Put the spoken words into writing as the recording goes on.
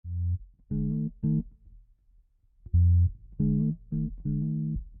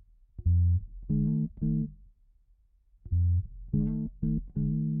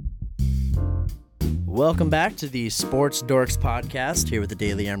Welcome back to the Sports Dorks podcast here with the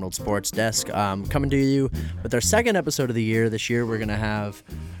Daily Emerald Sports Desk. Coming to you with our second episode of the year. This year we're going to have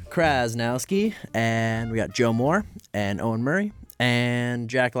Krasnowski, and we got Joe Moore and Owen Murray, and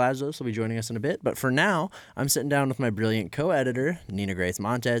Jack Lazarus will be joining us in a bit. But for now, I'm sitting down with my brilliant co-editor, Nina Grace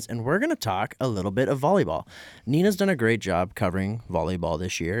Montez, and we're going to talk a little bit of volleyball. Nina's done a great job covering volleyball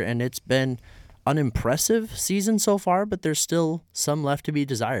this year, and it's been an impressive season so far, but there's still some left to be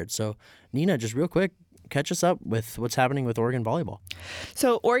desired. So, Nina, just real quick, catch us up with what's happening with Oregon volleyball.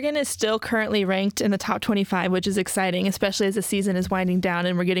 So Oregon is still currently ranked in the top 25, which is exciting, especially as the season is winding down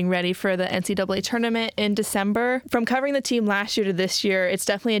and we're getting ready for the NCAA tournament in December. From covering the team last year to this year, it's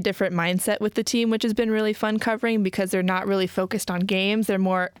definitely a different mindset with the team, which has been really fun covering because they're not really focused on games, they're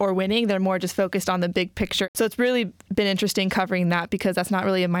more or winning, they're more just focused on the big picture. So it's really been interesting covering that because that's not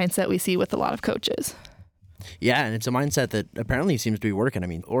really a mindset we see with a lot of coaches. Yeah, and it's a mindset that apparently seems to be working. I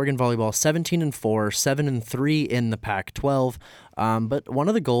mean, Oregon volleyball 17-4, 7-3 in the Pac-12. But one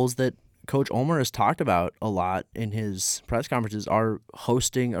of the goals that Coach Ulmer has talked about a lot in his press conferences are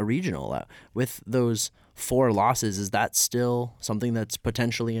hosting a regional. With those 4 losses, is that still something that's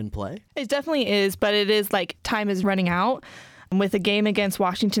potentially in play? It definitely is, but it is like time is running out. With a game against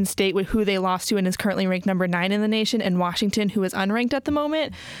Washington State, with who they lost to and is currently ranked number 9 in the nation, and Washington, who is unranked at the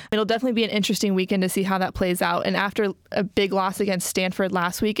moment. It'll definitely be an interesting weekend to see how that plays out. And after a big loss against Stanford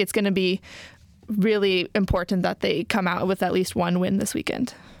last week, it's going to be really important that they come out with at least one win this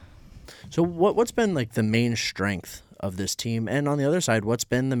weekend. So what's been like the main strength of this team? And on the other side, what's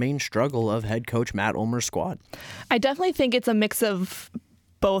been the main struggle of head coach Matt Ulmer's squad? I definitely think it's a mix of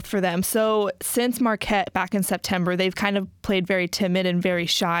both for them. So since Marquette back in September, they've kind of played very timid and very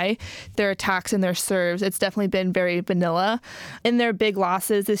shy. Their attacks and their serves, it's definitely been very vanilla. In their big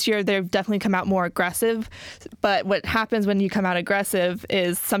losses this year, they've definitely come out more aggressive. But what happens when you come out aggressive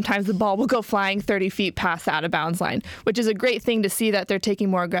is sometimes the ball will go flying 30 feet past the out of bounds line, which is a great thing to see that they're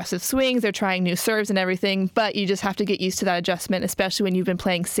taking more aggressive swings, they're trying new serves and everything, but you just have to get used to that adjustment, especially when you've been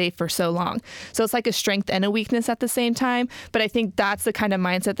playing safe for so long. So it's like a strength and a weakness at the same time, but I think that's the kind of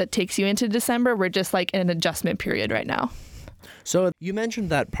mindset that takes you into December. We're just like in an adjustment period right now. So you mentioned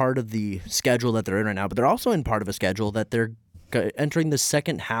that part of the schedule that they're in right now, but they're also in part of a schedule that they're entering the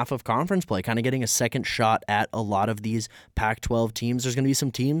second half of conference play, kind of getting a second shot at a lot of these Pac-12 teams. There's going to be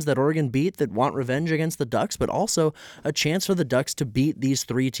some teams that Oregon beat that want revenge against the Ducks, but also a chance for the Ducks to beat these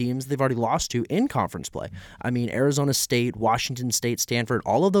 3 teams they've already lost to in conference play. I mean, Arizona State, Washington State, Stanford,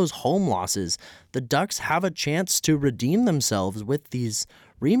 all of those home losses, the Ducks have a chance to redeem themselves with these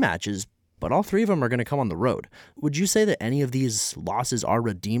rematches, but all 3 of them are going to come on the road. Would you say that any of these losses are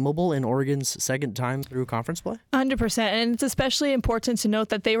redeemable in Oregon's second time through conference play? 100%. And it's especially important to note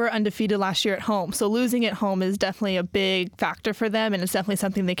that they were undefeated last year at home. So losing at home is definitely a big factor for them, and it's definitely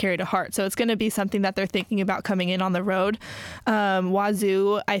something they carry to heart. So it's going to be something that they're thinking about coming in on the road.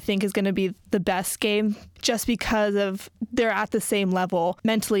 Wazoo, I think, is going to be the best game just because of they're at the same level.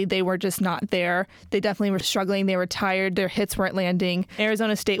 Mentally, they were just not there. They definitely were struggling. They were tired. Their hits weren't landing.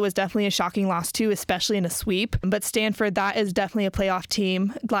 Arizona State was definitely a shocking loss too, especially in a sweep. But Stanford, that is definitely a playoff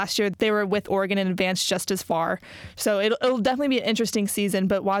team. Last year, they were with Oregon and advanced just as far. So it'll definitely be an interesting season,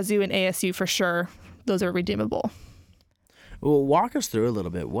 but Wazoo and ASU for sure, those are redeemable. Well, walk us through a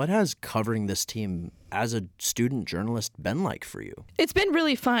little bit. What has covering this team as a student journalist been like for you? It's been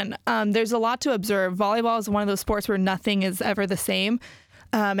really fun. There's a lot to observe. Volleyball is one of those sports where nothing is ever the same.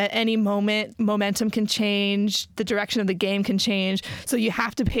 At any moment, momentum can change, the direction of the game can change. So you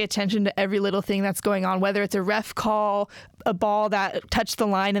have to pay attention to every little thing that's going on, whether it's a ref call, a ball that touched the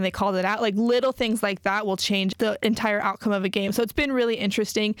line and they called it out. Like little things like that will change the entire outcome of a game. So it's been really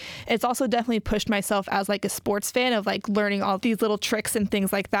interesting. It's also definitely pushed myself as like a sports fan of like learning all these little tricks and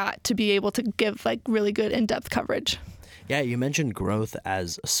things like that to be able to give like really good in-depth coverage. Yeah, you mentioned growth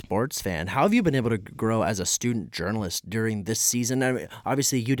as a sports fan. How have you been able to grow as a student journalist during this season? I mean,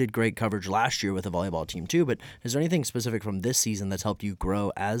 obviously, you did great coverage last year with the volleyball team too, but is there anything specific from this season that's helped you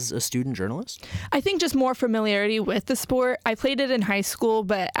grow as a student journalist? I think just more familiarity with the sport. I played it in high school,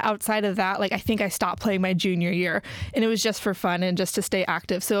 but outside of that, like I think I stopped playing my junior year, and it was just for fun and just to stay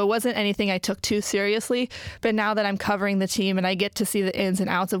active. So it wasn't anything I took too seriously. But now that I'm covering the team and I get to see the ins and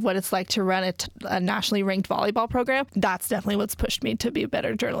outs of what it's like to run a nationally ranked volleyball program, that's definitely what's pushed me to be a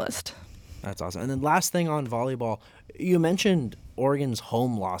better journalist. That's awesome. And then last thing on volleyball, you mentioned Oregon's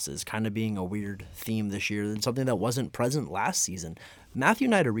home losses kind of being a weird theme this year and something that wasn't present last season. Matthew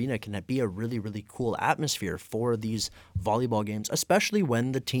Knight Arena can be a really, really cool atmosphere for these volleyball games, especially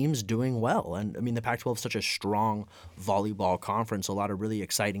when the team's doing well. And I mean, the Pac-12 is such a strong volleyball conference, a lot of really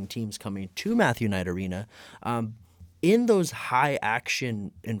exciting teams coming to Matthew Knight Arena. In those high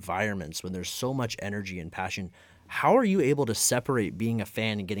action environments when there's so much energy and passion, how are you able to separate being a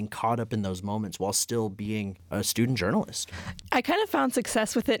fan and getting caught up in those moments while still being a student journalist? I kind of found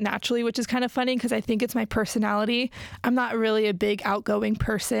success with it naturally, which is kind of funny because I think it's my personality. I'm not really a big outgoing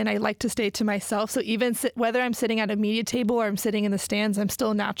person. I like to stay to myself. So even whether I'm sitting at a media table or I'm sitting in the stands, I'm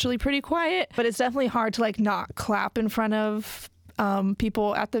still naturally pretty quiet. But it's definitely hard to like not clap in front of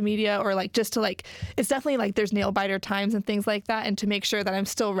people at the media, or like just to like, it's definitely like there's nail biter times and things like that, and to make sure that I'm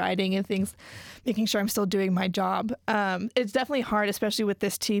still writing and things, making sure I'm still doing my job. It's definitely hard, especially with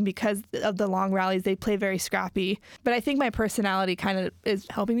this team because of the long rallies. They play very scrappy, but I think my personality kind of is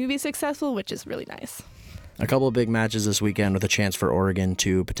helping me be successful, which is really nice. A couple of big matches this weekend with a chance for Oregon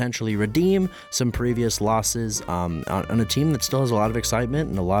to potentially redeem some previous losses on a team that still has a lot of excitement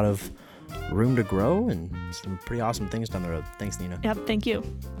and a lot of room to grow and some pretty awesome things down the road. Thanks, Nina. Yep, thank you.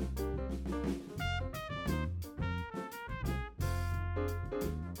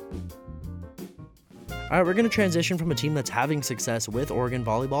 All right, we're going to transition from a team that's having success with Oregon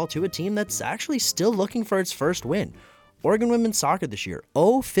volleyball to a team that's actually still looking for its first win. Oregon women's soccer this year,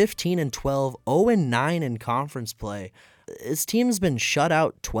 0-15-12, 0-9 in conference play. This team's been shut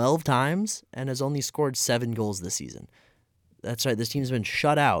out 12 times and has only scored 7 goals this season. That's right, this team's been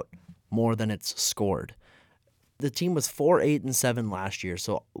shut out more than it's scored. The team was 4-8-7 last year,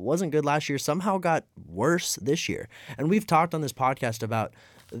 so it wasn't good last year. Somehow got worse this year. And we've talked on this podcast about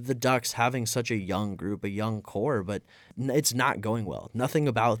the Ducks having such a young group, a young core, but it's not going well. Nothing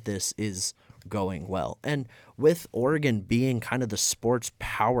about this is going well. And with Oregon being kind of the sports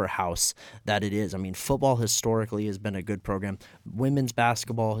powerhouse that it is, I mean, football historically has been a good program. Women's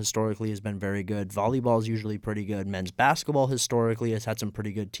basketball historically has been very good. Volleyball is usually pretty good. Men's basketball historically has had some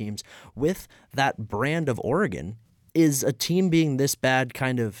pretty good teams. With that brand of Oregon, is a team being this bad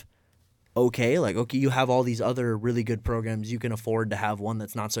kind of okay? Like, okay, you have all these other really good programs. You can afford to have one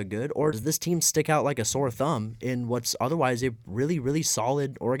that's not so good? Or does this team stick out like a sore thumb in what's otherwise a really, really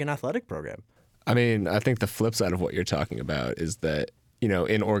solid Oregon athletic program? I mean, I think the flip side of what you're talking about is that,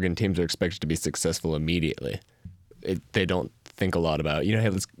 in Oregon, teams are expected to be successful immediately. They don't think a lot about, hey,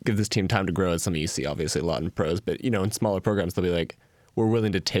 let's give this team time to grow. It's something you see obviously a lot in pros, but, in smaller programs, they'll be like, we're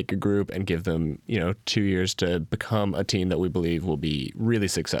willing to take a group and give them, 2 years to become a team that we believe will be really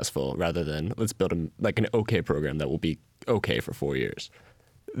successful, rather than let's build an okay program that will be okay for 4 years.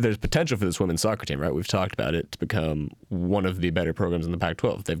 There's potential for this women's soccer team, right? We've talked about it, to become one of the better programs in the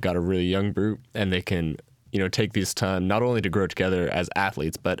Pac-12. They've got a really young group, and they can, take this time not only to grow together as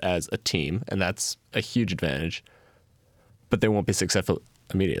athletes, but as a team, and that's a huge advantage. But they won't be successful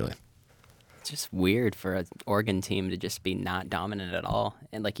immediately. It's just weird for an Oregon team to just be not dominant at all.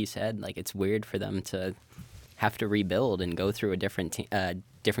 And like you said, it's weird for them to have to rebuild and go through a different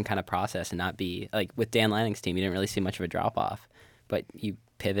kind of process and not be, like with Dan Lanning's team, you didn't really see much of a drop-off. But you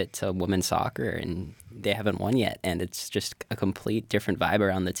pivot to women's soccer, and they haven't won yet. And it's just a complete different vibe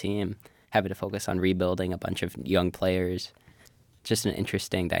around the team, having to focus on rebuilding a bunch of young players. Just an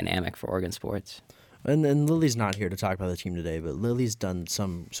interesting dynamic for Oregon sports. And Lily's not here to talk about the team today, but Lily's done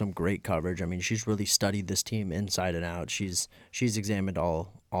some great coverage. I mean, she's really studied this team inside and out. She's examined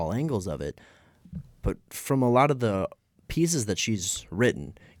all angles of it. But from a lot of the pieces that she's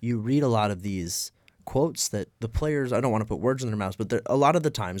written, you read a lot of these quotes that the players, I don't want to put words in their mouths, but a lot of the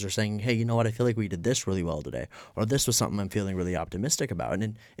times they're saying, hey, you know what, I feel like we did this really well today, or this was something I'm feeling really optimistic about.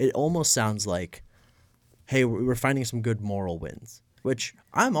 And it almost sounds like, hey, we're finding some good moral wins, which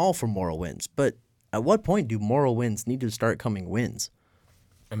I'm all for moral wins, but at what point do moral wins need to start coming wins?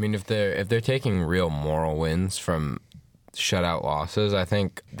 I mean, if they're taking real moral wins from shutout losses, I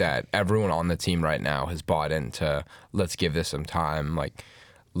think that everyone on the team right now has bought into, let's give this some time,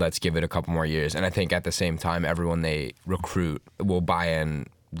 let's give it a couple more years. And I think at the same time, everyone they recruit will buy in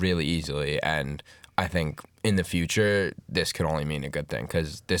really easily. And I think in the future, this could only mean a good thing,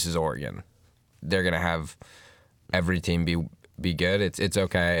 because this is Oregon. They're going to have every team be good. It's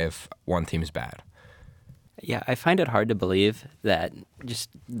okay if one team's bad. Yeah, I find it hard to believe that just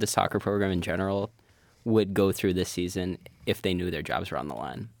the soccer program in general would go through this season if they knew their jobs were on the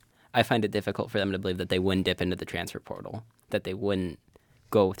line. I find it difficult for them to believe that they wouldn't dip into the transfer portal, that they wouldn't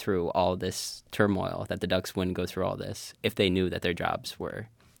go through all this turmoil, that the Ducks wouldn't go through all this if they knew that their jobs were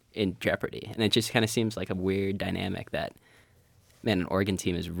in jeopardy. And it just kind of seems like a weird dynamic that, man, an Oregon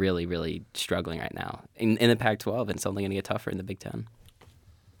team is really, really struggling right now. In the Pac-12, and it's only going to get tougher in the Big Ten.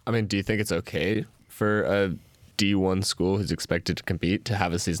 I mean, do you think it's okay for a D1 school who's expected to compete to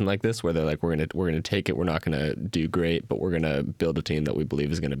have a season like this, where they're like, we're gonna take it, we're not gonna do great, but we're gonna build a team that we believe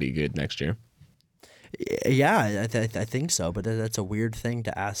is gonna be good next year? Yeah, I think so, but that's a weird thing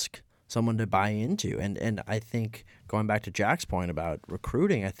to ask someone to buy into. And I think going back to Jack's point about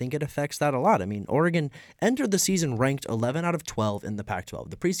recruiting, I think it affects that a lot. I mean, Oregon entered the season ranked 11 out of 12 in the Pac-12.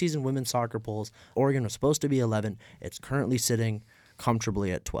 The preseason women's soccer polls, Oregon was supposed to be 11. It's currently sitting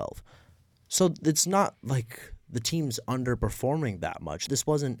comfortably at 12. So it's not like the team's underperforming that much. This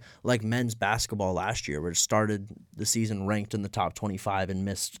wasn't like men's basketball last year where it started the season ranked in the top 25 and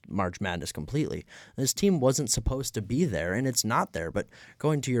missed March Madness completely. This team wasn't supposed to be there, and it's not there. But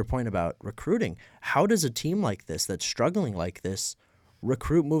going to your point about recruiting, how does a team like this that's struggling like this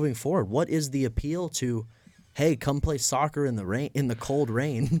recruit moving forward? What is the appeal to, hey, come play soccer in the rain, in the cold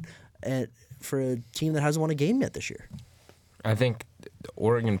rain, for a team that hasn't won a game yet this year? I think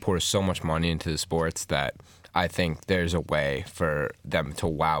Oregon pours so much money into the sports that I think there's a way for them to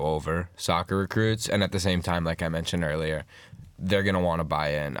wow over soccer recruits. And at the same time, like I mentioned earlier, they're going to want to buy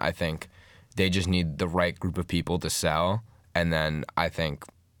in. I think they just need the right group of people to sell. And then I think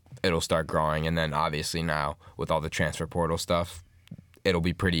it'll start growing. And then obviously now with all the transfer portal stuff, it'll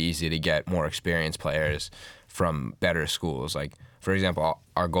be pretty easy to get more experienced players from better schools. Like, for example,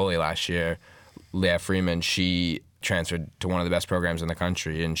 our goalie last year, Leah Freeman, she transferred to one of the best programs in the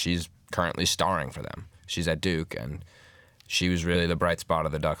country, and she's currently starring for them. She's at Duke, and she was really the bright spot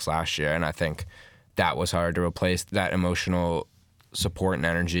of the Ducks last year, and I think that was hard to replace. That emotional support and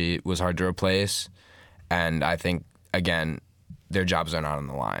energy was hard to replace, and I think, again, their jobs are not on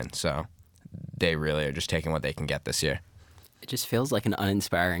the line, so they really are just taking what they can get this year. It just feels like an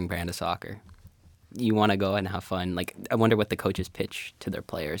uninspiring brand of soccer. You want to go and have fun. Like, I wonder what the coaches' pitch to their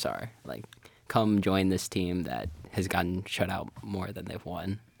players are. Like, come join this team that has gotten shut out more than they've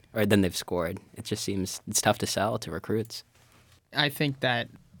won or than they've scored. It just seems it's tough to sell to recruits. I think that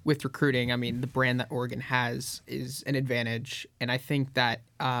with recruiting, I mean, the brand that Oregon has is an advantage. And I think that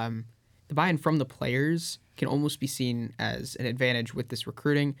the buy-in from the players can almost be seen as an advantage with this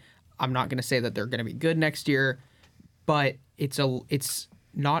recruiting. I'm not going to say that they're going to be good next year, but it's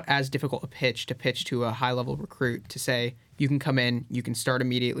not as difficult a pitch to a high-level recruit to say, you can come in, you can start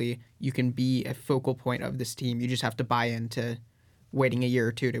immediately, you can be a focal point of this team. You just have to buy into waiting a year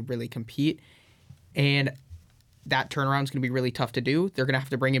or two to really compete. And that turnaround is going to be really tough to do. They're going to have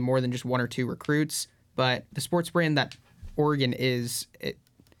to bring in more than just one or two recruits. But the sports brand that Oregon is,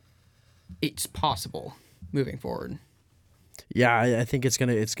 it's possible moving forward. Yeah, I think it's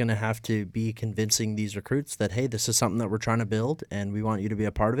gonna have to be convincing these recruits that, hey, this is something that we're trying to build, and we want you to be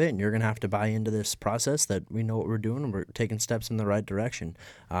a part of it, and you're gonna have to buy into this process that we know what we're doing, and we're taking steps in the right direction.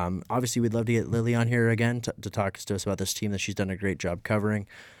 Obviously, we'd love to get Lily on here again to talk to us about this team that she's done a great job covering,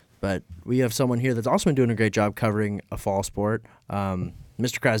 but we have someone here that's also been doing a great job covering a fall sport. Mr.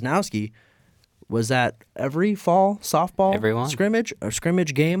 Krasnowski was at every fall softball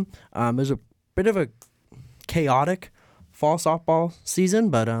scrimmage game. It was a bit of a chaotic fall softball season,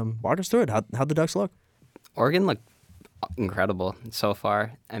 but walk us through it. How'd the Ducks look? Oregon looked incredible so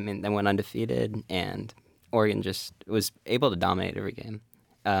far. I mean, they went undefeated, and Oregon just was able to dominate every game.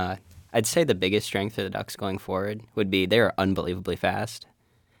 I'd say the biggest strength for the Ducks going forward would be they are unbelievably fast.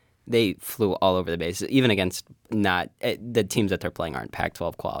 They flew all over the bases, even against the teams that they're playing aren't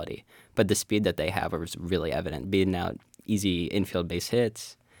Pac-12 quality, but the speed that they have was really evident, beating out easy infield base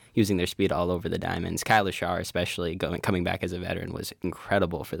hits, using their speed all over the diamonds. Kyler Shaw, especially coming back as a veteran, was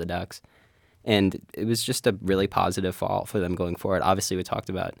incredible for the Ducks. And it was just a really positive fall for them going forward. Obviously, we talked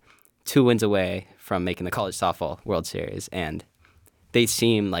about 2 wins away from making the College Softball World Series, and they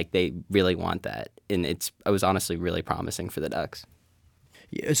seem like they really want that. And it was honestly really promising for the Ducks.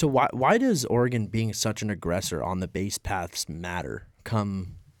 Yeah, so why does Oregon being such an aggressor on the base paths matter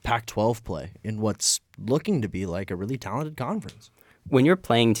come Pac-12 play in what's looking to be like a really talented conference? When you're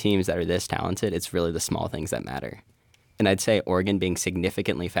playing teams that are this talented, it's really the small things that matter. And I'd say Oregon being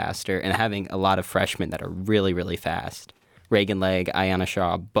significantly faster and having a lot of freshmen that are really, really fast. Reagan Legg, Ayanna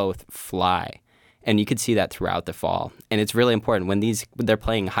Shaw, both fly. And you could see that throughout the fall. And it's really important when they're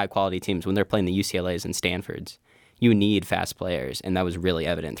playing high-quality teams, when they're playing the UCLAs and Stanfords, you need fast players, and that was really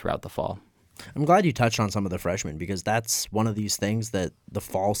evident throughout the fall. I'm glad you touched on some of the freshmen because that's one of these things that the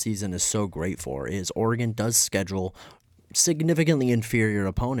fall season is so great for, is Oregon does schedule significantly inferior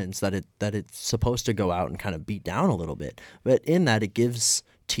opponents that it's supposed to go out and kind of beat down a little bit. But in that, it gives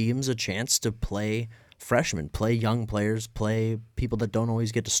teams a chance to play freshmen, play young players, play people that don't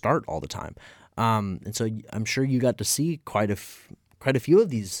always get to start all the time. And so I'm sure you got to see quite a few of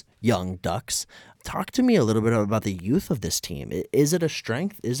these young Ducks. Talk to me a little bit about the youth of this team. Is it a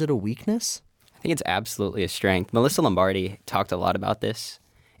strength? Is it a weakness? I think it's absolutely a strength. Melissa Lombardi talked a lot about this.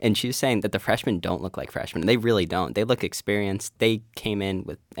 And she was saying that the freshmen don't look like freshmen. They really don't. They look experienced. They came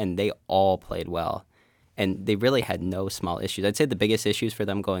in and they all played well. and they really had no small issues. I'd say the biggest issues for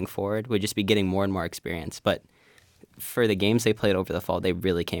them going forward would just be getting more and more experience. But for the games they played over the fall, they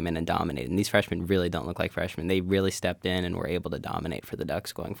really came in and dominated. And these freshmen really don't look like freshmen. They really stepped in and were able to dominate for the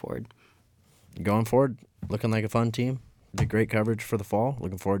Ducks going forward. Going forward, looking like a fun team. Did great coverage for the fall.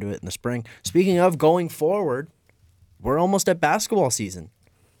 Looking forward to it in the spring. Speaking of going forward, we're almost at basketball season.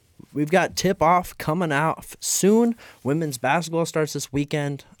 We've got tip-off coming out soon. Women's basketball starts this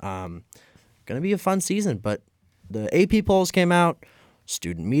weekend. Going to be a fun season, but the AP polls came out.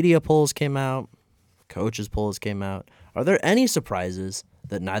 Student media polls came out. Coaches polls came out. Are there any surprises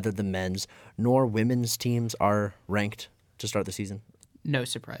that neither the men's nor women's teams are ranked to start the season? No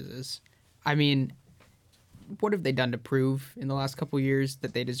surprises. I mean, what have they done to prove in the last couple of years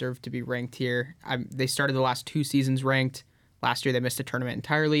that they deserve to be ranked here? They started the last 2 seasons ranked. Last year, they missed a tournament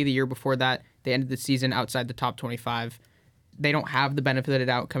entirely. The year before that, they ended the season outside the top 25. They don't have the benefit of the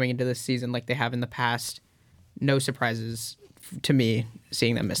doubt coming into this season like they have in the past. No surprises to me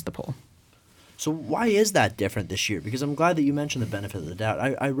seeing them miss the poll. So why is that different this year? Because I'm glad that you mentioned the benefit of the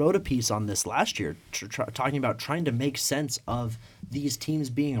doubt. I wrote a piece on this last year talking about trying to make sense of these teams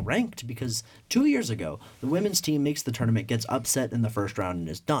being ranked, because 2 years ago, the women's team makes the tournament, gets upset in the first round, and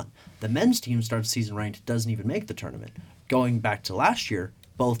is done. The men's team starts the season ranked, doesn't even make the tournament. Going back to last year,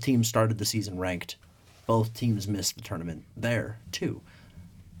 both teams started the season ranked. Both teams missed the tournament there, too.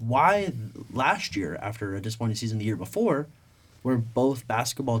 Why last year, after a disappointing season the year before, were both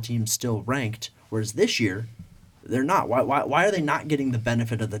basketball teams still ranked, whereas this year, they're not? Why are they not getting the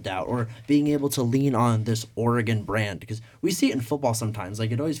benefit of the doubt or being able to lean on this Oregon brand? Because we see it in football sometimes.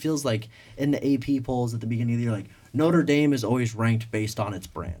 Like, it always feels like in the AP polls at the beginning of the year, like, Notre Dame is always ranked based on its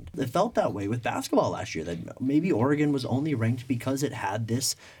brand. It felt that way with basketball last year, that maybe Oregon was only ranked because it had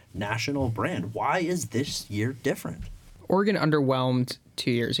this national brand. Why is this year different? Oregon underwhelmed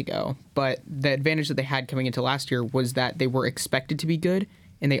 2 years ago, but the advantage that they had coming into last year was that they were expected to be good,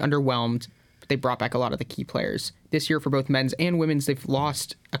 and they underwhelmed, but they brought back a lot of the key players. This year for both men's and women's, they've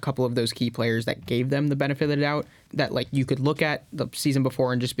lost a couple of those key players that gave them the benefit of the doubt, that like you could look at the season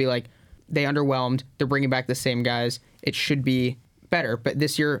before and just be like, they underwhelmed, they're bringing back the same guys, it should be better. But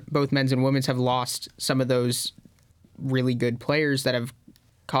this year, both men's and women's have lost some of those really good players that have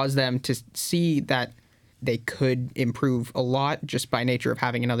caused them to see that they could improve a lot just by nature of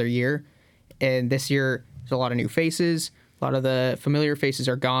having another year. And this year, there's a lot of new faces. A lot of the familiar faces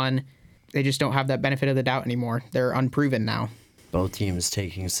are gone. They just don't have that benefit of the doubt anymore. They're unproven now. Both teams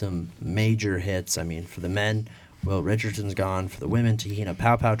taking some major hits. I mean, for the men, Will Richardson's gone. For the women, Tahina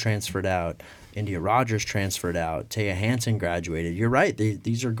Paopao transferred out. India Rogers transferred out. Taya Hansen graduated. You're right.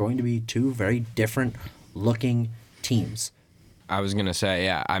 These are going to be two very different looking teams. I was going to say,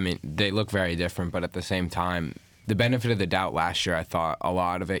 yeah, I mean, they look very different, but at the same time, the benefit of the doubt last year, I thought a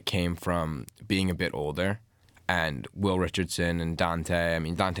lot of it came from being a bit older. And Will Richardson and Dante, I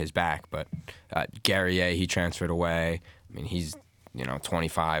mean, Dante's back, but Guerrier, he transferred away. I mean, he's,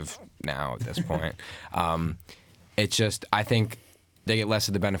 25 now at this point. It's just, I think they get less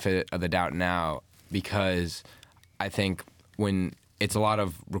of the benefit of the doubt now because I think when it's a lot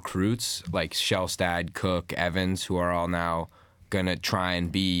of recruits like Shelstad, Cook, Evans, who are all now going to try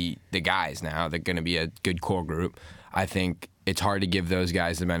and be the guys now. They're going to be a good core group. I think it's hard to give those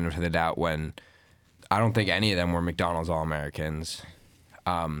guys the benefit of the doubt when I don't think any of them were McDonald's All-Americans.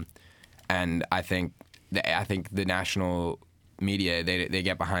 And I think the national media, they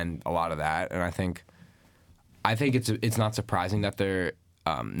get behind a lot of that. And I think it's not surprising that they're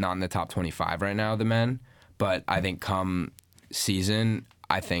not in the top 25 right now, the men. But I think come season,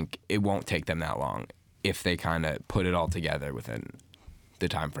 I think it won't take them that long if they kind of put it all together within the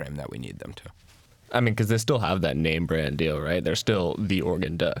time frame that we need them to. I mean, because they still have that name brand deal, right? They're still the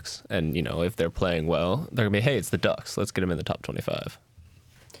Oregon Ducks. And, if they're playing well, they're going to be, hey, it's the Ducks. Let's get them in the top 25.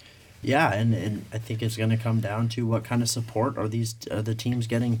 Yeah, and I think it's going to come down to what kind of support are the teams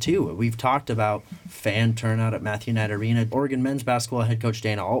getting too. We've talked about fan turnout at Matthew Knight Arena. Oregon men's basketball head coach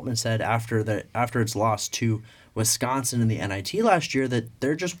Dana Altman said after its loss to Wisconsin in the NIT last year that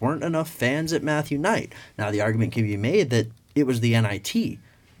there just weren't enough fans at Matthew Knight. Now the argument can be made that it was the NIT.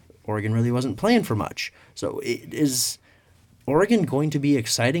 Oregon really wasn't playing for much. So is Oregon going to be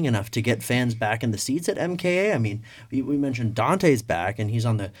exciting enough to get fans back in the seats at MKA? I mean, we mentioned Dante's back, and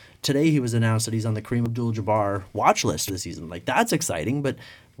today he was announced that he's on the Kareem Abdul-Jabbar watch list this season. Like, that's exciting, but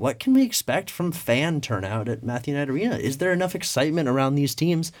what can we expect from fan turnout at Matthew Knight Arena? Is there enough excitement around these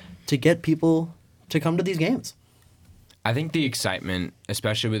teams to get people to come to these games? I think the excitement,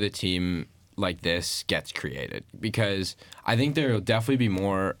 especially with a team like this, gets created because I think there will definitely be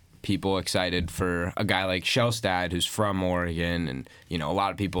more people excited for a guy like Shelstad, who's from Oregon, and a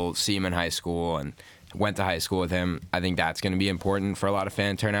lot of people see him in high school, and went to high school with him. I think that's going to be important for a lot of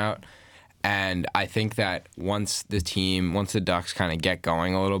fan turnout. And I think that once the Ducks kind of get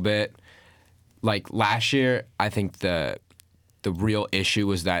going a little bit, like last year, I think the real issue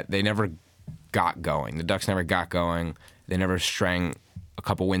was that they never got going. The Ducks never got going. They never strung a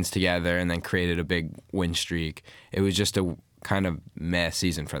couple wins together and then created a big win streak. It was just a kind of meh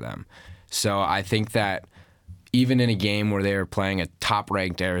season for them. So I think that even in a game where they were playing a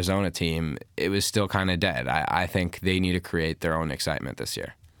top-ranked Arizona team, it was still kind of dead. I think they need to create their own excitement this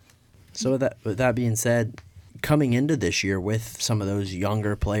year. So with that being said, coming into this year with some of those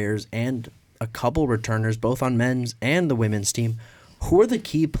younger players and a couple returners, both on men's and the women's team, who are the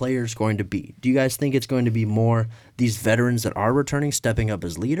key players going to be? Do you guys think it's going to be more these veterans that are returning stepping up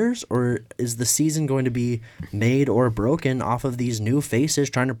as leaders, or is the season going to be made or broken off of these new faces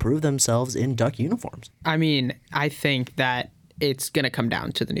trying to prove themselves in Duck uniforms? I mean, I think that it's going to come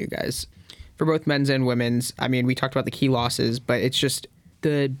down to the new guys. For both men's and women's, I mean, we talked about the key losses, but it's just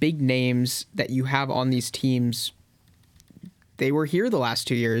the big names that you have on these teams. They were here the last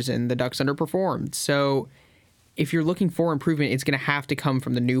 2 years, and the Ducks underperformed. So if you're looking for improvement, it's going to have to come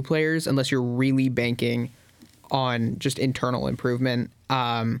from the new players unless you're really banking on just internal improvement.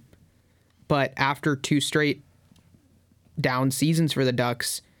 But after 2 straight down seasons for the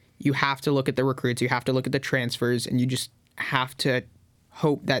Ducks, you have to look at the recruits, you have to look at the transfers, and you just have to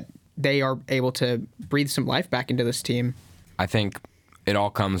hope that they are able to breathe some life back into this team. I think it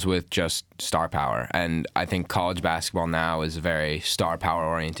all comes with just star power. And I think college basketball now is a very star power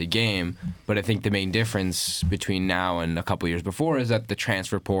oriented game. But I think the main difference between now and a couple years before is that the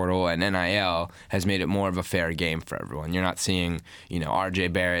transfer portal and NIL has made it more of a fair game for everyone. You're not seeing,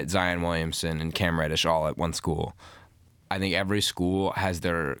 RJ Barrett, Zion Williamson, and Cam Reddish all at one school. I think every school has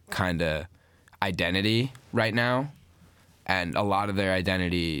their kind of identity right now. And a lot of their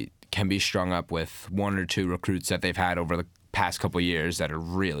identity can be strung up with 1 or 2 recruits that they've had over the past couple of years that are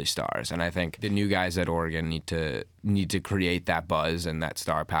really stars. And I think the new guys at Oregon need to create that buzz and that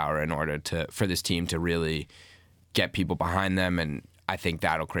star power in order for this team to really get people behind them, and I think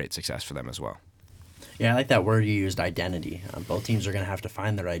that'll create success for them as well. Yeah, I like that word you used, identity. Both teams are going to have to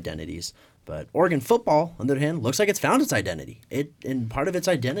find their identities. But Oregon football, on the other hand, looks like it's found its identity. And part of its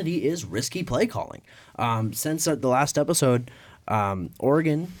identity is risky play calling. Since the last episode,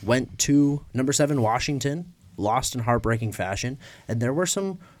 Oregon went to number 7 Washington, lost in heartbreaking fashion, and there were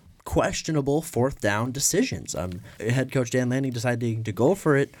some questionable 4th down decisions. Head coach Dan Lanning decided to go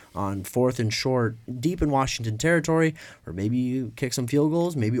for it on 4th and short deep in Washington territory, or maybe you kick some field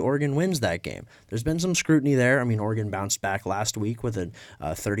goals, maybe Oregon wins that game. There's been some scrutiny there. I mean, Oregon bounced back last week with a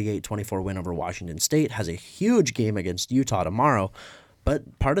 38-24 win over Washington State, has a huge game against Utah tomorrow,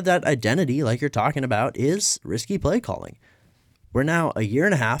 but part of that identity, like you're talking about, is risky play calling. We're now a year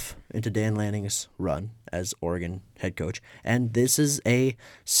and a half into Dan Lanning's run as Oregon head coach, and this is a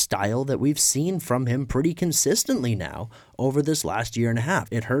style that we've seen from him pretty consistently now over this last year and a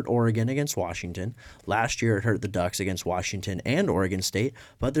half. It hurt Oregon against Washington. Last year it hurt the Ducks against Washington and Oregon State,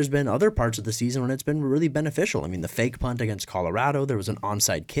 but there's been other parts of the season when it's been really beneficial. I mean, the fake punt against Colorado, there was an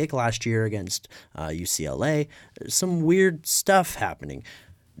onside kick last year against UCLA. Some weird stuff happening.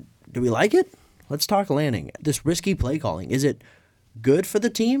 Do we like it? Let's talk Lanning. This risky play calling, is it good for the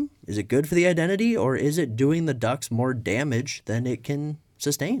team? Is it good for the identity? Or is it doing the Ducks more damage than it can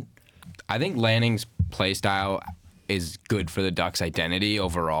sustain? I think Lanning's play style is good for the Ducks' identity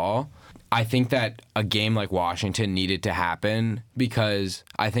overall. I think that a game like Washington needed to happen because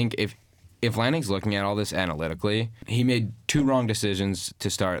I think if Lanning's looking at all this analytically, he made 2 wrong decisions to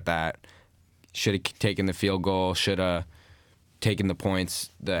start that. Should have taken the field goal, should have taken the points.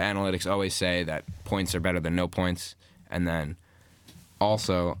 The analytics always say that points are better than no points. And then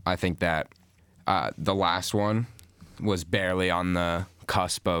also, I think that the last one was barely on the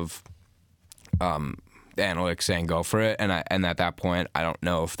cusp of the analytics saying go for it, and at that point, I don't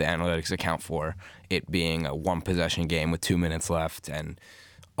know if the analytics account for it being a 1-possession game with 2 minutes left, and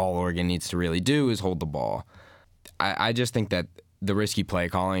all Oregon needs to really do is hold the ball. I just think that the risky play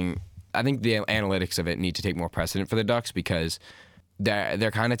calling, I think the analytics of it need to take more precedent for the Ducks because they're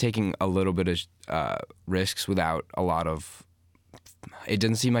kind of taking a little bit of risks without a lot of. It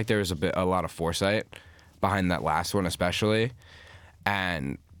didn't seem like there was a lot of foresight behind that last one, especially.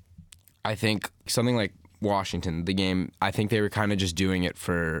 And I think something like Washington, the game, I think they were kind of just doing it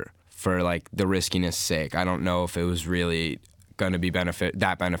for like the riskiness sake. I don't know if it was really going to be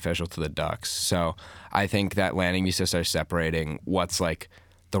beneficial to the Ducks. So I think that Lanning needs to start separating what's like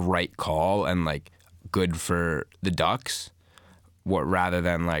the right call and like good for the Ducks, rather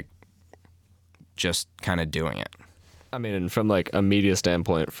than like just kind of doing it. I mean, from like a media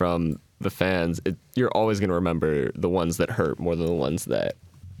standpoint, from the fans, you're always going to remember the ones that hurt more than the ones that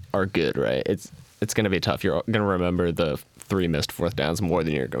are good, right? It's going to be tough. You're going to remember the 3 missed fourth downs more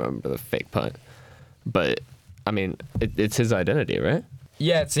than you're going to remember the fake punt. But, I mean, it's his identity, right?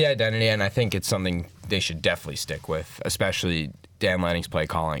 Yeah, it's the identity, and I think it's something they should definitely stick with, especially Dan Lanning's play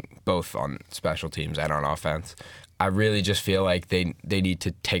calling, both on special teams and on offense. I really just feel like they need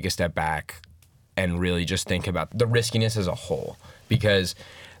to take a step back and really just think about the riskiness as a whole. Because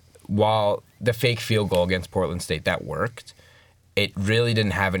while the fake field goal against Portland State, that worked, it really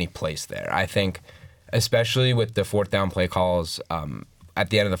didn't have any place there. I think, especially with the fourth down play calls at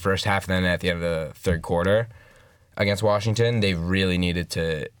the end of the first half and then at the end of the third quarter against Washington, they really needed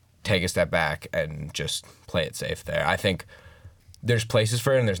to take a step back and just play it safe there. I think there's places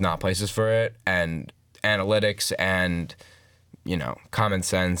for it and there's not places for it, and analytics and, you know, common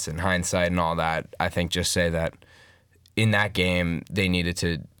sense and hindsight and all that, I think just say that in that game they needed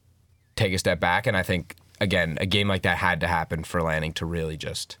to take a step back, and I think, again, a game like that had to happen for Lanning to really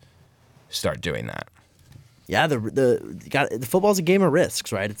just start doing that. Yeah, the football's a game of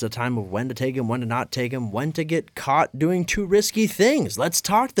risks, right? It's a time of when to take him, when to not take him, when to get caught doing too risky things. Let's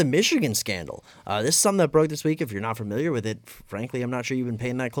talk the Michigan scandal. This is something that broke this week. If you're not familiar with it, frankly, I'm not sure you've been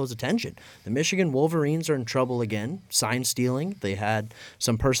paying that close attention. The Michigan Wolverines are in trouble again, sign stealing. They had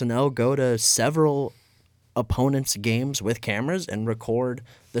some personnel go to several opponents' games with cameras and record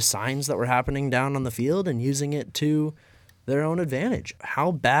the signs that were happening down on the field and using it to their own advantage.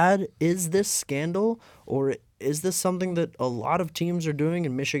 How bad is this scandal, or is this something that a lot of teams are doing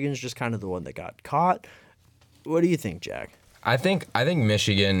and Michigan's just kind of the one that got caught? What do you think, Jack? I think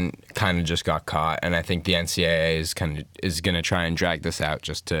Michigan kind of just got caught, and I think the NCAA is going to try and drag this out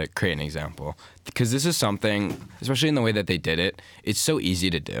just to create an example, because this is something, especially in the way that they did it, it's so easy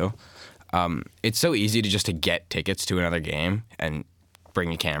to do. It's so easy to get tickets to another game and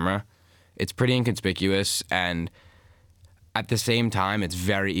bring a camera. It's pretty inconspicuous, and at the same time, it's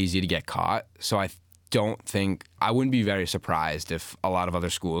very easy to get caught. So I wouldn't be very surprised if a lot of other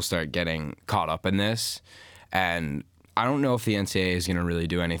schools start getting caught up in this. And I don't know if the NCAA is going to really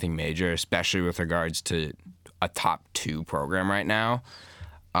do anything major, especially with regards to a top 2 program right now.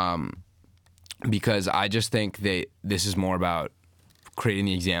 Because I just think this is more about creating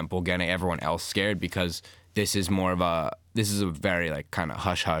the example, getting everyone else scared, because this is a very like kind of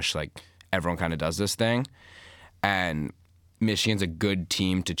hush-hush, like everyone kind of does this thing. And Michigan's a good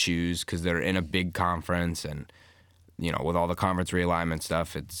team to choose because they're in a big conference, and, you know, with all the conference realignment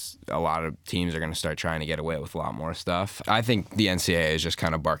stuff, it's a lot of teams are going to start trying to get away with a lot more stuff. I think the NCAA is just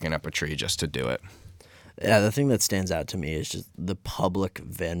kind of barking up a tree just to do it. Yeah, the thing that stands out to me is just the public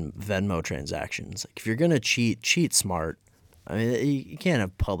Venmo transactions. Like, if you're going to cheat smart. I mean, you can't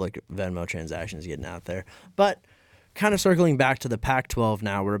have public Venmo transactions getting out there. But kind of circling back to the Pac-12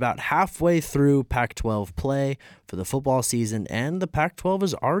 now, we're about halfway through Pac-12 play for the football season, and the Pac-12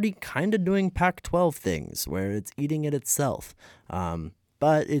 is already kind of doing Pac-12 things where it's eating it itself.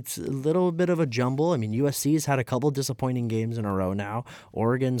 But it's a little bit of a jumble. I mean, USC's had a couple disappointing games in a row now.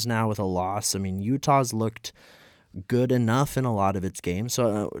 Oregon's now with a loss. I mean, Utah's looked good enough in a lot of its games.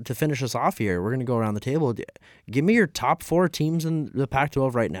 So to finish us off here, we're going to go around the table. Give me your top 4 teams in the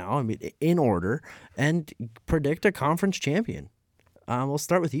Pac-12 right now, I mean, in order, and predict a conference champion. We'll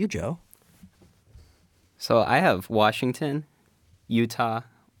start with you, Joe. So I have Washington, Utah,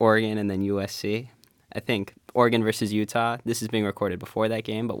 Oregon, and then USC. I think Oregon versus Utah, this is being recorded before that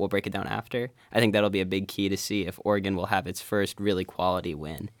game, but we'll break it down after. I think that'll be a big key to see if Oregon will have its first really quality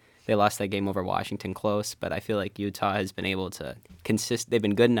win. They lost that game over Washington close, but I feel like Utah has been able to they've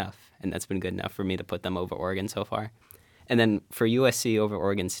been good enough, and that's been good enough for me to put them over Oregon so far. And then for USC over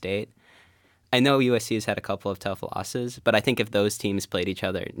Oregon State, I know USC has had a couple of tough losses, but I think if those teams played each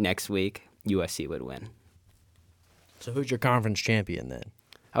other next week, USC would win. So who's your conference champion then?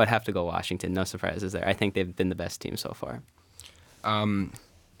 I would have to go Washington. No surprises there. I think they've been the best team so far. I'm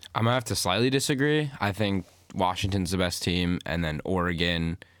going to have to slightly disagree. I think Washington's the best team, and then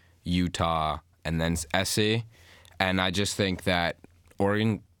Oregon, Utah, and then SC. And I just think that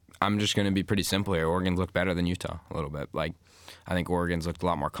Oregon, I'm just going to be pretty simple here. Oregon's looked better than Utah a little bit. Like, I think Oregon's looked a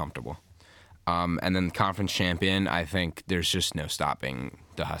lot more comfortable. And then the conference champion, I think there's just no stopping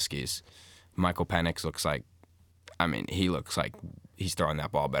the Huskies. Michael Penix looks like he's throwing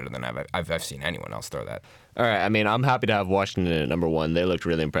that ball better than I've seen anyone else throw that. All right, I mean, I'm happy to have Washington at number 1. They looked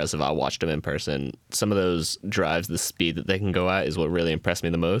really impressive. I watched them in person. Some of those drives, the speed that they can go at is what really impressed me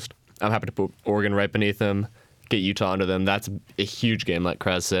the most. I'm happy to put Oregon right beneath them, get Utah under them. That's a huge game, like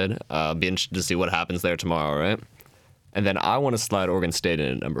Kraz said. Be interested to see what happens there tomorrow, right? And then I want to slide Oregon State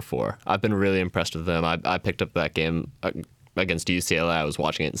in at number 4. I've been really impressed with them. I picked up that game against UCLA. I was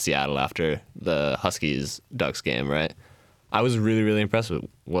watching it in Seattle after the Huskies-Ducks game, right? I was really, really impressed with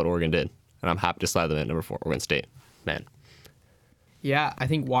what Oregon did, and I'm happy to slide them at number 4, Oregon State. Man. Yeah, I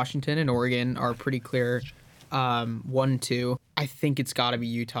think Washington and Oregon are pretty clear 1-2. I think it's got to be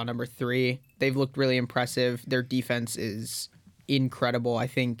Utah number 3. They've looked really impressive. Their defense is incredible. I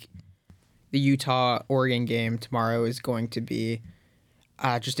think the Utah-Oregon game tomorrow is going to be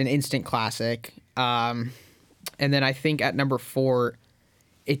just an instant classic. And then I think at number 4,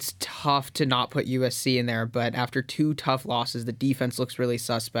 it's tough to not put USC in there, but after 2 tough losses, the defense looks really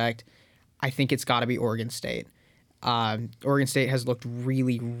suspect. I think it's got to be Oregon State. Oregon State has looked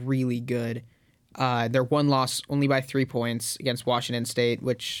really, really good. Their one loss only by 3 points against Washington State,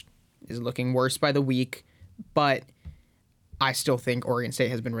 which is looking worse by the week, but I still think Oregon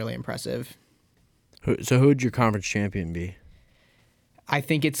State has been really impressive. So who would your conference champion be? I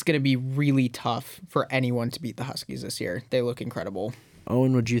think it's going to be really tough for anyone to beat the Huskies this year. They look incredible.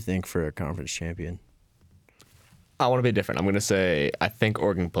 Owen, what'd you think for a conference champion? I want to be different. I'm going to say I think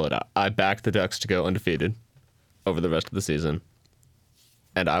Oregon can pull it out. I backed the Ducks to go undefeated over the rest of the season,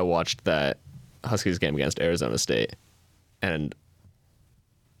 and I watched that Huskies game against Arizona State, and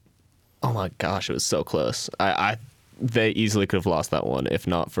oh my gosh, it was so close. They easily could have lost that one if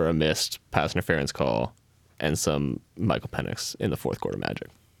not for a missed pass interference call and some Michael Penix in the fourth quarter magic.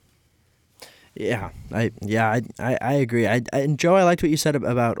 Yeah, I agree. And Joe, I liked what you said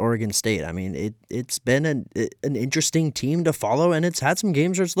about Oregon State. I mean, it's been an interesting team to follow, and it's had some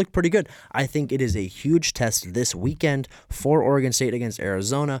games where it's looked pretty good. I think it is a huge test this weekend for Oregon State against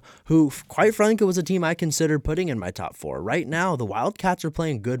Arizona, who, quite frankly, was a team I considered putting in my top 4. Right now, the Wildcats are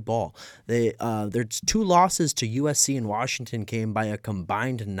playing good ball. Their 2 losses to USC and Washington came by a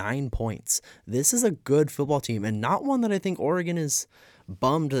combined 9 points. This is a good football team, and not one that I think Oregon is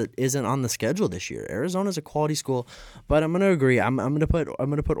bummed that isn't on the schedule this year. Arizona's a quality school, but I'm gonna agree. I'm gonna put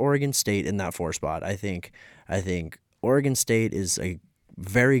Oregon State in that 4 spot. I think Oregon State is a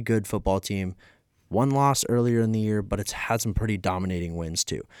very good football team. 1 loss earlier in the year, but it's had some pretty dominating wins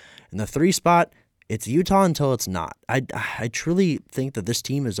too. In the 3 spot, it's Utah until it's not. I truly think that this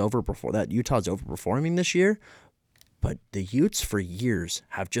team is that Utah's overperforming this year, but the Utes for years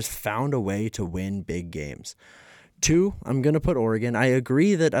have just found a way to win big games. 2, I'm going to put Oregon. I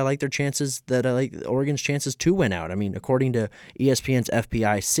agree that I like their chances, that I like Oregon's chances to win out. I mean, according to ESPN's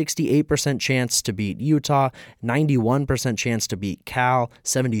FPI, 68% chance to beat Utah, 91% chance to beat Cal,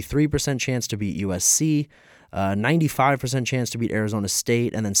 73% chance to beat USC, 95% chance to beat Arizona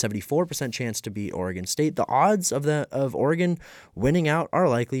State, and then 74% chance to beat Oregon State. The odds of Oregon winning out are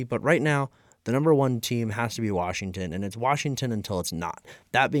likely, but right now, the number 1 team has to be Washington, and it's Washington until it's not.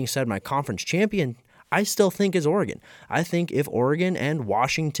 That being said, my conference champion, I still think is Oregon. I think if Oregon and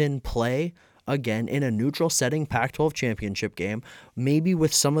Washington play again in a neutral setting Pac-12 championship game, maybe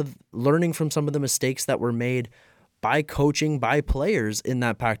with learning from some of the mistakes that were made by coaching, by players in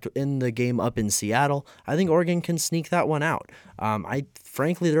the game up in Seattle, I think Oregon can sneak that one out.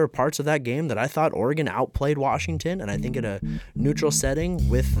 Frankly, there are parts of that game that I thought Oregon outplayed Washington, and I think in a neutral setting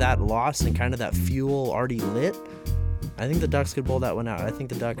with that loss and kind of that fuel already lit, I think the Ducks could pull that one out. I think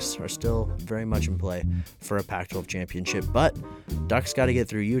the Ducks are still very much in play for a Pac-12 championship, but Ducks got to get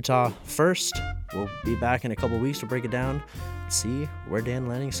through Utah first. We'll be back in a couple weeks to break it down, see where Dan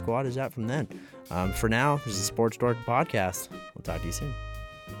Lanning's squad is at from then. For now, this is the Sports Dork Podcast. We'll talk to you soon.